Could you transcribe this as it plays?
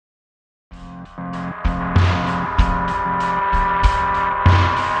New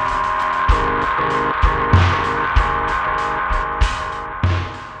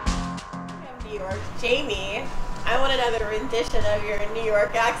York. Jamie, I want another rendition of your New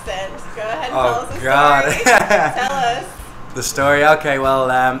York accent. Go ahead and tell us the story. Tell us. The story? Okay, well,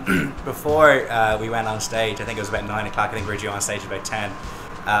 before we went on stage, I think it was about 9 o'clock, I think we were due on stage at about 10.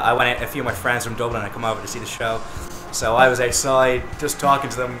 I went out, a few of my friends from Dublin had come over to see the show. So I was outside just talking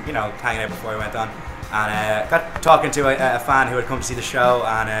to them, you know, hanging out before I went on. And got talking to a fan who had come to see the show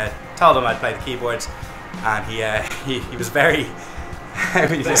and told him I'd play the keyboards. And he was very, how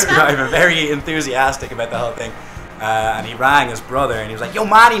would you describe him, very enthusiastic about the whole thing. And he rang his brother and he was like, "Yo,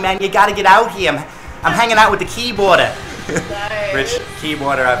 Marty, man, you gotta get out here. I'm hanging out with the keyboarder." Nice. Which,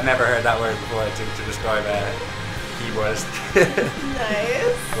 keyboarder, I've never heard that word before to describe a keyboardist.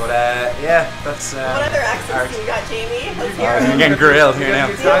 Nice. But yeah, that's... what other accents do you got, Jamie? Let's hear I'm them. getting grilled here now.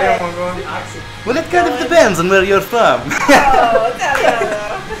 Well, it kind of depends on where you're from. Oh,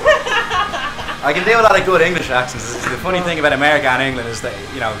 Italiano. I can do a lot of good English accents. The funny thing about America and England is that,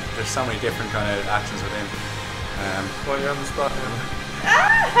 you know, there's so many different kind of accents within. Well, you're on the spot now.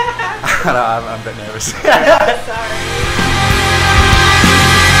 I'm a bit nervous. Sorry.